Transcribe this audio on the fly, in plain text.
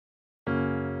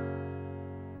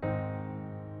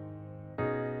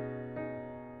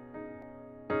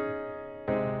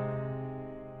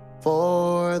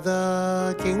For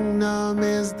the kingdom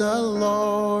is the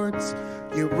Lord's.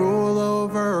 You rule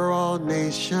over all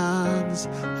nations.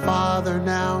 Father,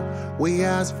 now we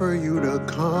ask for you to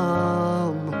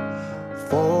come.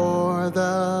 For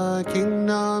the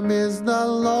kingdom is the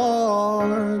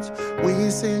Lord's. We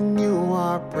sing you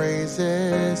our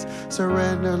praises.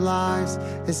 Surrender lives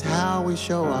is how we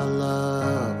show our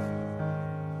love.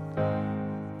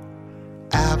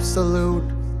 Absolute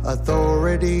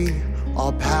authority,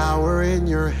 all power in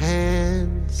your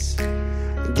hands.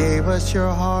 Gave us your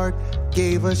heart,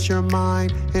 gave us your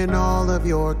mind, and all of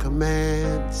your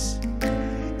commands.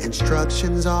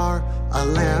 Instructions are a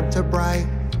lamp to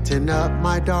brighten up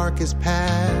my darkest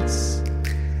paths.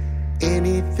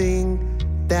 Anything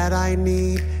that I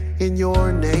need in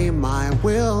your name I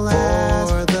will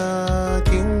ask. For the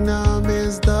kingdom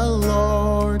is the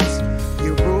Lord's.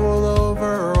 You rule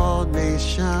over all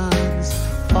nations.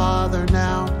 Father,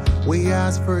 now we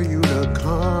ask for you to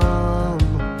come.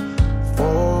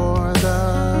 For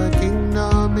the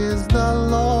kingdom is the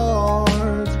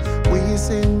Lord's. We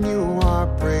sing you our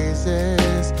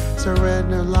praises.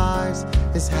 Surrender lives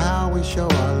is how we show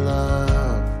our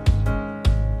love.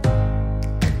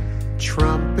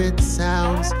 Trumpet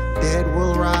sounds, dead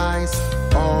will rise.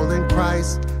 All in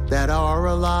Christ that are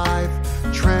alive,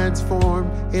 transformed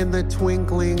in the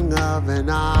twinkling of an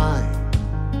eye.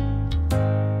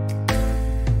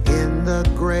 In the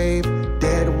grave,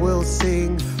 dead will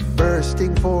sing,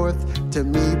 bursting forth to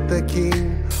meet the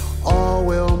King. All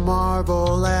will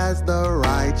marvel as the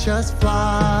righteous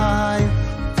fly.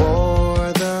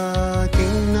 For the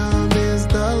kingdom is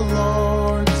the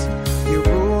Lord's. You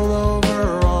rule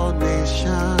over all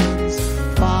nations.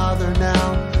 Father,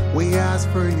 now we ask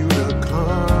for you to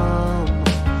come.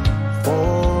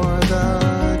 For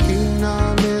the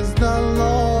kingdom is the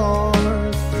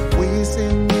Lord's. We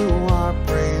sing you our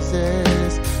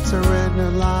praises. Surrender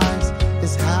lives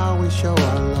is how we show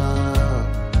our love.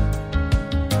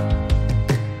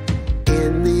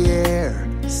 In the air,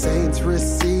 saints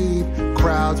receive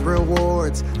crowds'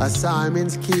 rewards,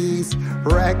 assignments, keys,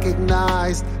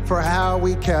 recognized for how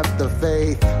we kept the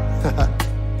faith.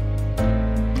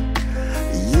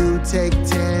 You take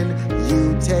 10,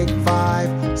 you take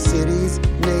 5, cities,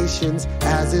 nations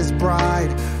as his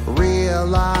bride.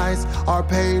 Realize our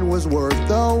pain was worth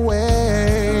the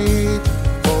wait.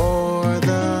 For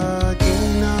the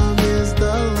kingdom is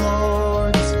the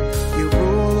Lord's. You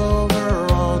rule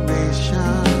over all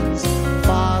nations.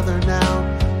 Father, now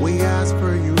we ask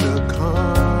for you to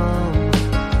come.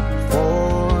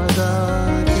 For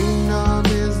the kingdom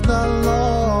is the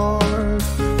Lord's.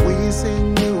 We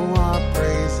sing you our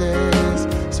praises.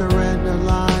 Surrender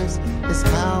lives is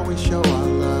how we show our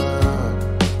love.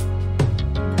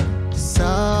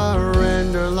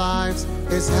 Surrender lives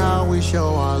is how we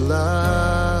show our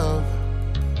love.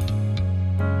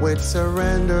 With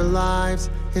surrender lives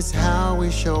is how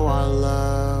we show our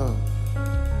love.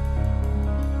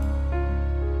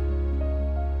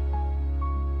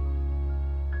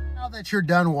 Now that you're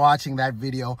done watching that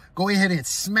video, go ahead and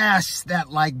smash that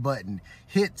like button,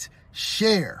 hit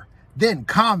share, then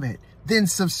comment, then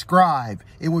subscribe.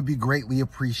 It would be greatly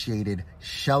appreciated.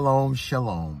 Shalom,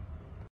 shalom.